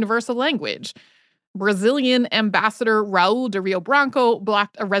already a universal language. Brazilian Ambassador Raul de Rio Branco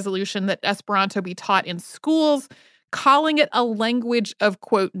blocked a resolution that Esperanto be taught in schools, calling it a language of,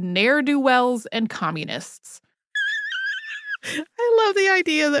 quote, ne'er-do-wells and communists. I love the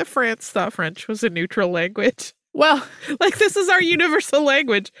idea that France thought French was a neutral language. Well, like, this is our universal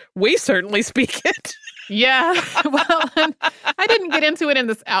language. We certainly speak it. Yeah. Well, I didn't get into it in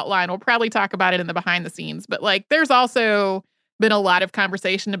this outline. We'll probably talk about it in the behind the scenes. But, like, there's also been a lot of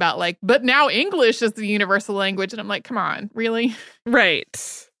conversation about, like, but now English is the universal language. And I'm like, come on, really?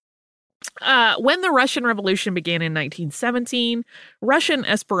 Right. When the Russian Revolution began in 1917, Russian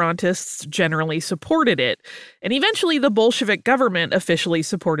Esperantists generally supported it, and eventually the Bolshevik government officially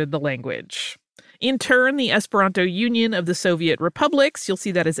supported the language. In turn, the Esperanto Union of the Soviet Republics, you'll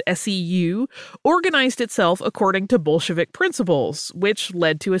see that as SEU, organized itself according to Bolshevik principles, which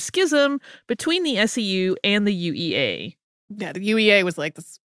led to a schism between the SEU and the UEA. Yeah, the UEA was like,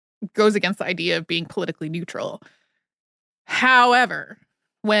 this goes against the idea of being politically neutral. However,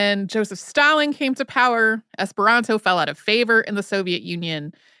 when Joseph Stalin came to power, Esperanto fell out of favor in the Soviet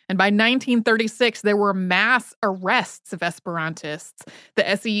Union. And by 1936, there were mass arrests of Esperantists.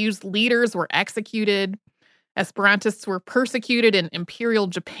 The SEU's leaders were executed. Esperantists were persecuted in Imperial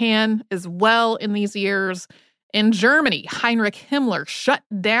Japan as well in these years. In Germany, Heinrich Himmler shut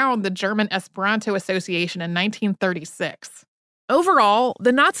down the German Esperanto Association in 1936. Overall,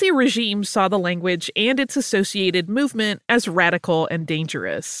 the Nazi regime saw the language and its associated movement as radical and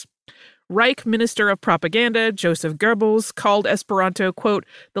dangerous. Reich Minister of Propaganda Joseph Goebbels called Esperanto, quote,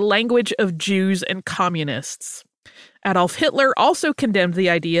 the language of Jews and communists. Adolf Hitler also condemned the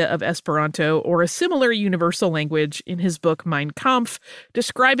idea of Esperanto or a similar universal language in his book Mein Kampf,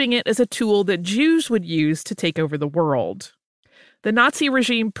 describing it as a tool that Jews would use to take over the world. The Nazi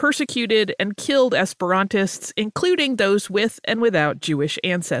regime persecuted and killed Esperantists, including those with and without Jewish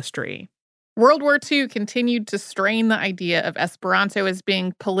ancestry. World War II continued to strain the idea of Esperanto as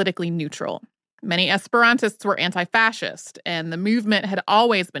being politically neutral. Many Esperantists were anti-fascist, and the movement had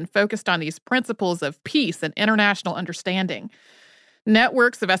always been focused on these principles of peace and international understanding.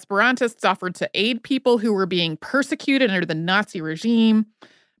 Networks of Esperantists offered to aid people who were being persecuted under the Nazi regime.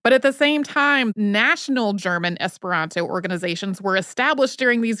 But at the same time, national German Esperanto organizations were established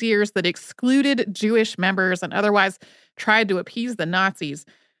during these years that excluded Jewish members and otherwise tried to appease the Nazis.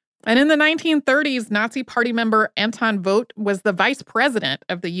 And in the 1930s, Nazi Party member Anton Vogt was the vice president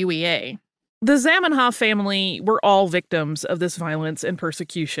of the UEA. The Zamenhof family were all victims of this violence and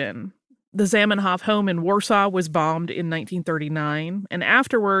persecution. The Zamenhof home in Warsaw was bombed in 1939, and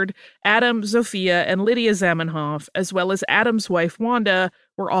afterward, Adam, Zofia, and Lydia Zamenhof, as well as Adam's wife Wanda,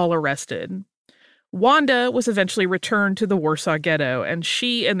 were all arrested. Wanda was eventually returned to the Warsaw Ghetto, and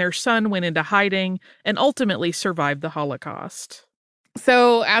she and their son went into hiding and ultimately survived the Holocaust.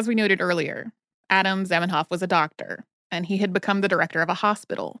 So, as we noted earlier, Adam Zamenhof was a doctor, and he had become the director of a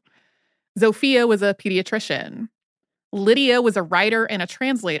hospital. Zofia was a pediatrician. Lydia was a writer and a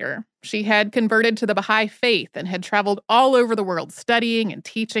translator. She had converted to the Baha'i faith and had traveled all over the world studying and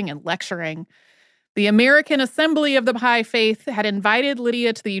teaching and lecturing. The American Assembly of the Baha'i Faith had invited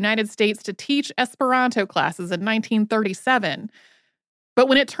Lydia to the United States to teach Esperanto classes in 1937. But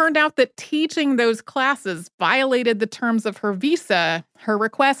when it turned out that teaching those classes violated the terms of her visa, her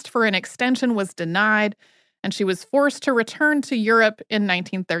request for an extension was denied, and she was forced to return to Europe in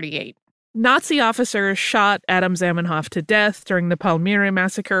 1938. Nazi officers shot Adam Zamenhof to death during the Palmyra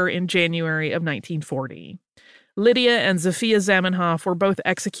massacre in January of 1940. Lydia and Zofia Zamenhof were both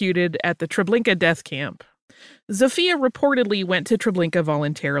executed at the Treblinka death camp. Zofia reportedly went to Treblinka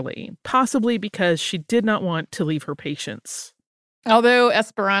voluntarily, possibly because she did not want to leave her patients. Although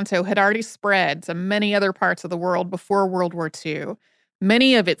Esperanto had already spread to many other parts of the world before World War II,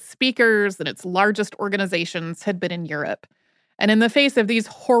 many of its speakers and its largest organizations had been in Europe. And in the face of these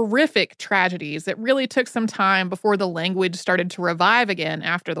horrific tragedies, it really took some time before the language started to revive again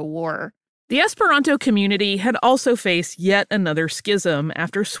after the war. The Esperanto community had also faced yet another schism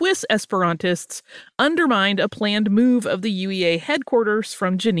after Swiss Esperantists undermined a planned move of the UEA headquarters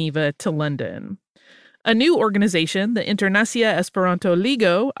from Geneva to London. A new organization, the Internacia Esperanto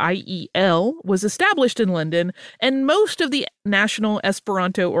Ligo, IEL, was established in London, and most of the national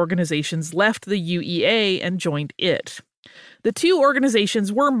Esperanto organizations left the UEA and joined it. The two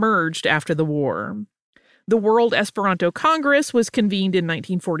organizations were merged after the war. The World Esperanto Congress was convened in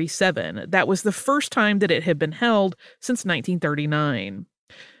 1947. That was the first time that it had been held since 1939.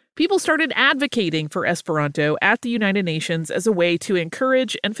 People started advocating for Esperanto at the United Nations as a way to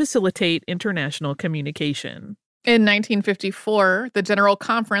encourage and facilitate international communication. In 1954, the General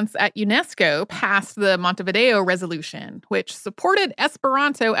Conference at UNESCO passed the Montevideo Resolution, which supported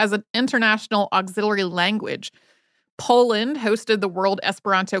Esperanto as an international auxiliary language. Poland hosted the World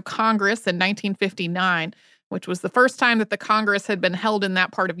Esperanto Congress in 1959, which was the first time that the Congress had been held in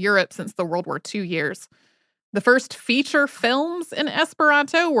that part of Europe since the World War II years. The first feature films in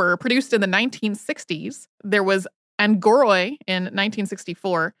Esperanto were produced in the 1960s. There was Angoroi in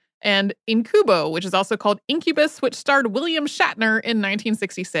 1964, and Incubo, which is also called Incubus, which starred William Shatner in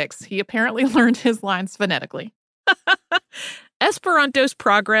 1966. He apparently learned his lines phonetically. Esperanto's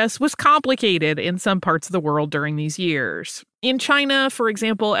progress was complicated in some parts of the world during these years. In China, for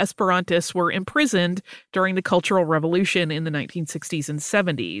example, Esperantists were imprisoned during the Cultural Revolution in the 1960s and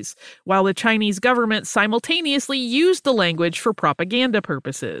 70s, while the Chinese government simultaneously used the language for propaganda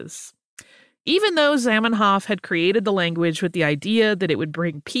purposes. Even though Zamenhof had created the language with the idea that it would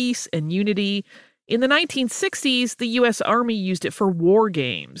bring peace and unity, in the 1960s, the U.S. Army used it for war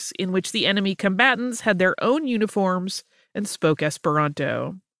games, in which the enemy combatants had their own uniforms and spoke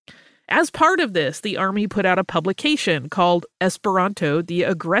Esperanto. As part of this, the Army put out a publication called Esperanto, the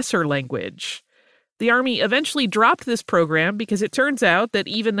Aggressor Language. The Army eventually dropped this program because it turns out that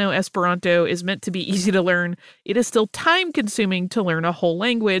even though Esperanto is meant to be easy to learn, it is still time-consuming to learn a whole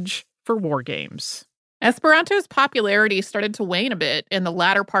language for war games. Esperanto's popularity started to wane a bit in the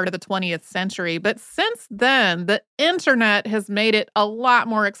latter part of the 20th century, but since then, the internet has made it a lot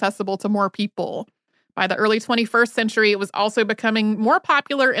more accessible to more people. By the early 21st century, it was also becoming more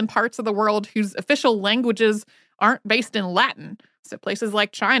popular in parts of the world whose official languages aren't based in Latin, so places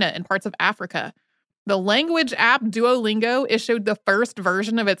like China and parts of Africa. The language app Duolingo issued the first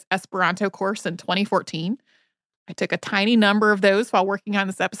version of its Esperanto course in 2014. I took a tiny number of those while working on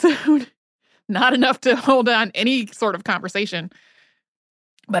this episode. Not enough to hold on any sort of conversation,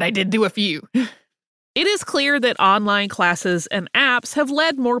 but I did do a few. It is clear that online classes and apps have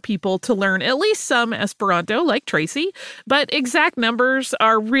led more people to learn at least some Esperanto, like Tracy, but exact numbers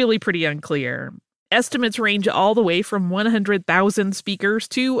are really pretty unclear. Estimates range all the way from 100,000 speakers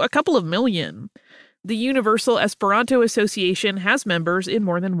to a couple of million. The Universal Esperanto Association has members in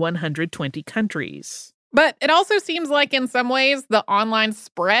more than 120 countries. But it also seems like in some ways the online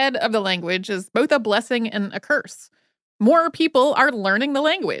spread of the language is both a blessing and a curse. More people are learning the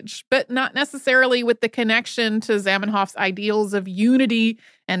language, but not necessarily with the connection to Zamenhof's ideals of unity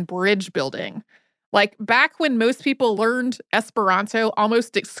and bridge building. Like back when most people learned Esperanto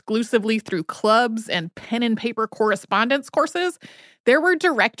almost exclusively through clubs and pen and paper correspondence courses, there were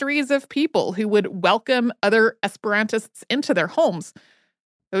directories of people who would welcome other Esperantists into their homes.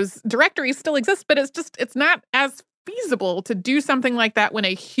 Those directories still exist, but it's not as feasible to do something like that when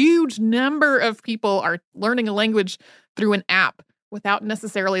a huge number of people are learning a language through an app without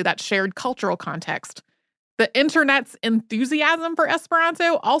necessarily that shared cultural context. The internet's enthusiasm for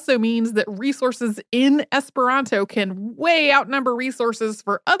Esperanto also means that resources in Esperanto can way outnumber resources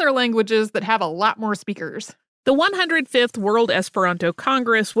for other languages that have a lot more speakers. The 105th World Esperanto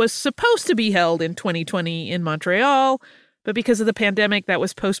Congress was supposed to be held in 2020 in Montreal, but because of the pandemic, that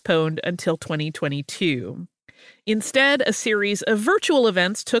was postponed until 2022. Instead, a series of virtual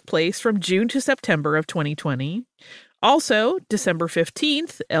events took place from June to September of 2020. Also, December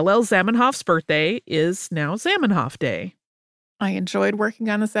 15th, L.L. Zamenhof's birthday, is now Zamenhof Day. I enjoyed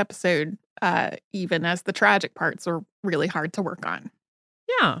working on this episode, even as the tragic parts are really hard to work on.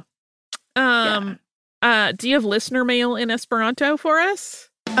 Yeah. Do you have listener mail in Esperanto for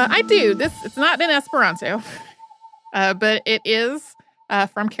us? I do. It's not in Esperanto, but it is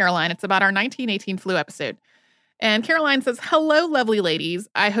from Caroline. It's about our 1918 flu episode. And Caroline says, "Hello, lovely ladies.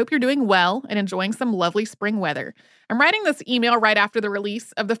 I hope you're doing well and enjoying some lovely spring weather. I'm writing this email right after the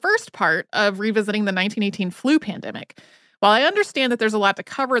release of the first part of revisiting the 1918 flu pandemic. While I understand that there's a lot to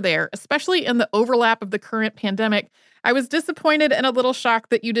cover there, especially in the overlap of the current pandemic, I was disappointed and a little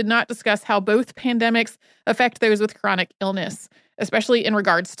shocked that you did not discuss how both pandemics affect those with chronic illness, especially in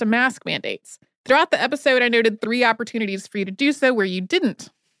regards to mask mandates. Throughout the episode, I noted 3 opportunities for you to do so where you didn't.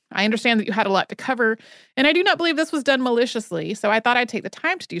 I understand that you had a lot to cover, and I do not believe this was done maliciously, so I thought I'd take the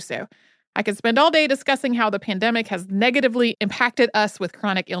time to do so. I could spend all day discussing how the pandemic has negatively impacted us with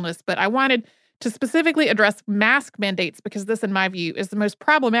chronic illness, but I wanted to specifically address mask mandates because this, in my view, is the most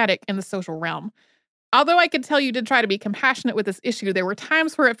problematic in the social realm. Although I could tell you did try to be compassionate with this issue, there were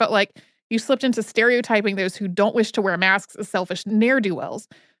times where it felt like you slipped into stereotyping those who don't wish to wear masks as selfish ne'er-do-wells.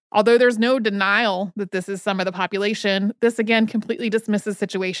 Although there's no denial that this is some of the population, this again completely dismisses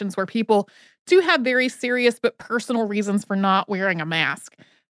situations where people do have very serious but personal reasons for not wearing a mask.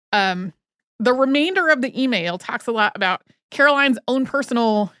 The remainder of the email talks a lot about Caroline's own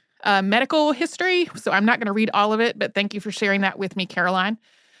personal medical history, so I'm not going to read all of it, but thank you for sharing that with me, Caroline.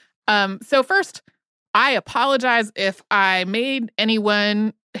 So first, I apologize if I made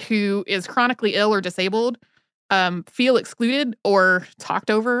anyone who is chronically ill or disabled feel excluded or talked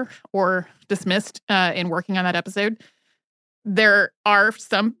over or dismissed in working on that episode. There are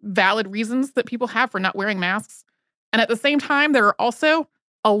some valid reasons that people have for not wearing masks. And at the same time, there are also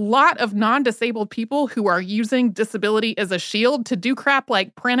a lot of non-disabled people who are using disability as a shield to do crap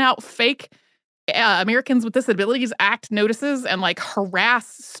like print out fake Americans with Disabilities Act notices and like harass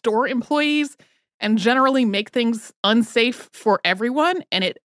store employees and generally make things unsafe for everyone. And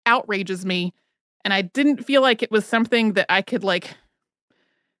it outrages me. And I didn't feel like it was something that I could like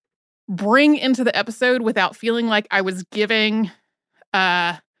bring into the episode without feeling like I was giving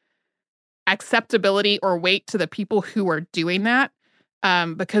acceptability or weight to the people who are doing that.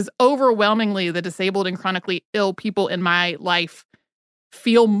 Because overwhelmingly, the disabled and chronically ill people in my life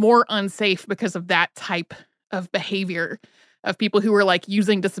feel more unsafe because of that type of behavior of people who are like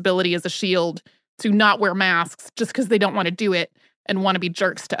using disability as a shield to not wear masks just because they don't want to do it and want to be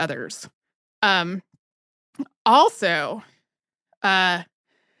jerks to others. Also, there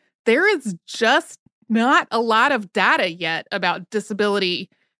is just not a lot of data yet about disability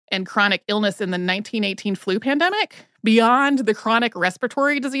and chronic illness in the 1918 flu pandemic beyond the chronic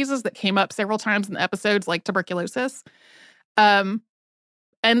respiratory diseases that came up several times in the episodes, like tuberculosis. And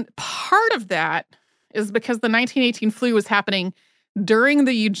part of that is because the 1918 flu was happening during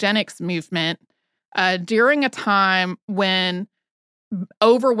the eugenics movement, during a time when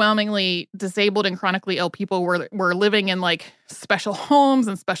overwhelmingly disabled and chronically ill people were living in like special homes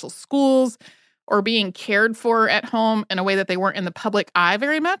and special schools or being cared for at home in a way that they weren't in the public eye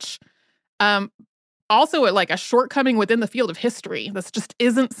very much. Also, like a shortcoming within the field of history. This just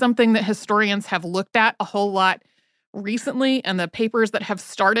isn't something that historians have looked at a whole lot recently, and the papers that have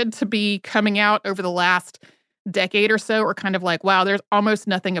started to be coming out over the last decade or so are kind of like, wow, there's almost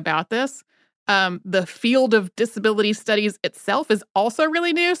nothing about this. The field of disability studies itself is also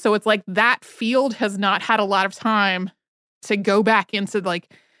really new. So it's like that field has not had a lot of time to go back into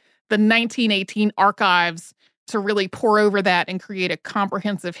like the 1918 archives to really pour over that and create a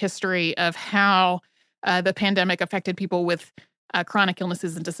comprehensive history of how the pandemic affected people with chronic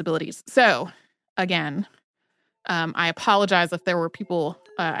illnesses and disabilities. So again, I apologize if there were people,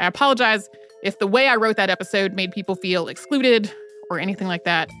 I apologize if the way I wrote that episode made people feel excluded or anything like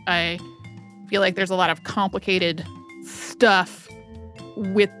that. I feel like there's a lot of complicated stuff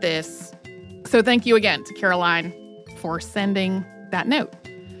with this. So thank you again to Caroline for sending that note.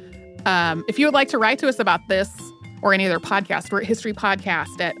 If you would like to write to us about this or any other podcast, we're at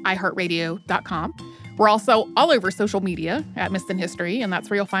historypodcast@iheartradio.com. We're also all over social media at Missed in History, and that's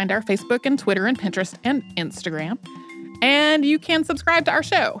where you'll find our Facebook and Twitter and Pinterest and Instagram. And you can subscribe to our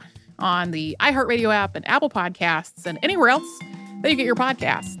show on the iHeartRadio app and Apple Podcasts and anywhere else that you get your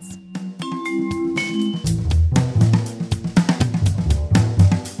podcasts.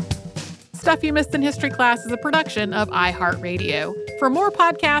 Stuff You Missed in History Class is a production of iHeartRadio. For more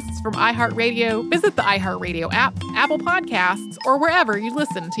podcasts from iHeartRadio, visit the iHeartRadio app, Apple Podcasts, or wherever you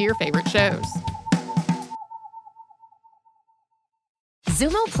listen to your favorite shows.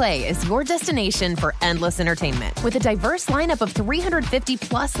 Xumo Play is your destination for endless entertainment. With a diverse lineup of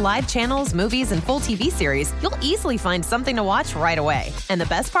 350-plus live channels, movies, and full TV series, you'll easily find something to watch right away. And the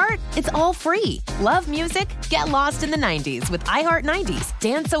best part? It's all free. Love music? Get lost in the 90s with iHeart 90s,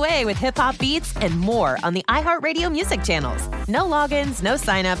 dance away with hip-hop beats, and more on the iHeartRadio music channels. No logins, no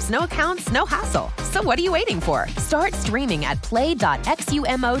signups, no accounts, no hassle. So what are you waiting for? Start streaming at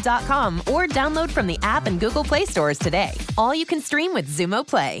play.xumo.com or download from the app and Google Play stores today. All you can stream with Xumo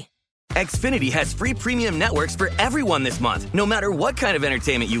Play. Xfinity has free premium networks for everyone this month, no matter what kind of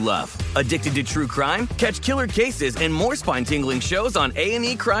entertainment you love. Addicted to true crime? Catch killer cases and more spine-tingling shows on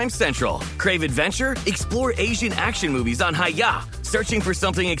A&E Crime Central. Crave adventure? Explore Asian action movies on Hi-Ya. Searching for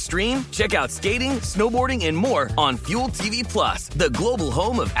something extreme? Check out skating, snowboarding, and more on Fuel TV Plus, the global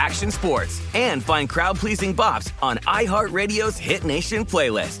home of action sports. And find crowd-pleasing bops on iHeartRadio's Hit Nation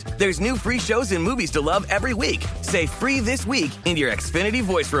playlist. There's new free shows and movies to love every week. Say free this week in your Xfinity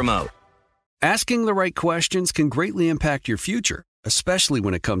voice remote. Asking the right questions can greatly impact your future, especially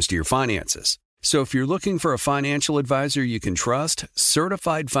when it comes to your finances. So if you're looking for a financial advisor you can trust,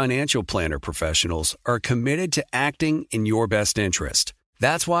 certified financial planner professionals are committed to acting in your best interest.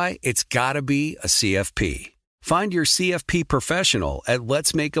 That's why it's got to be a CFP. Find your CFP professional at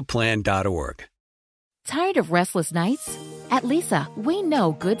letsmakeaplan.org. Tired of restless nights? At Leesa, we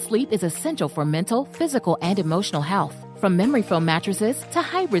know good sleep is essential for mental, physical, and emotional health. From memory foam mattresses to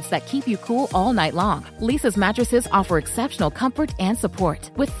hybrids that keep you cool all night long, Leesa's mattresses offer exceptional comfort and support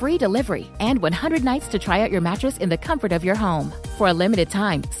with free delivery and 100 nights to try out your mattress in the comfort of your home. For a limited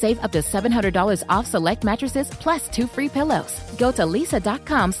time, save up to $700 off select mattresses plus 2 free pillows. Go to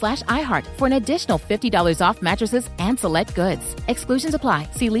leesa.com/iHeart for an additional $50 off mattresses and select goods. Exclusions apply.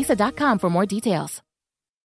 See leesa.com for more details.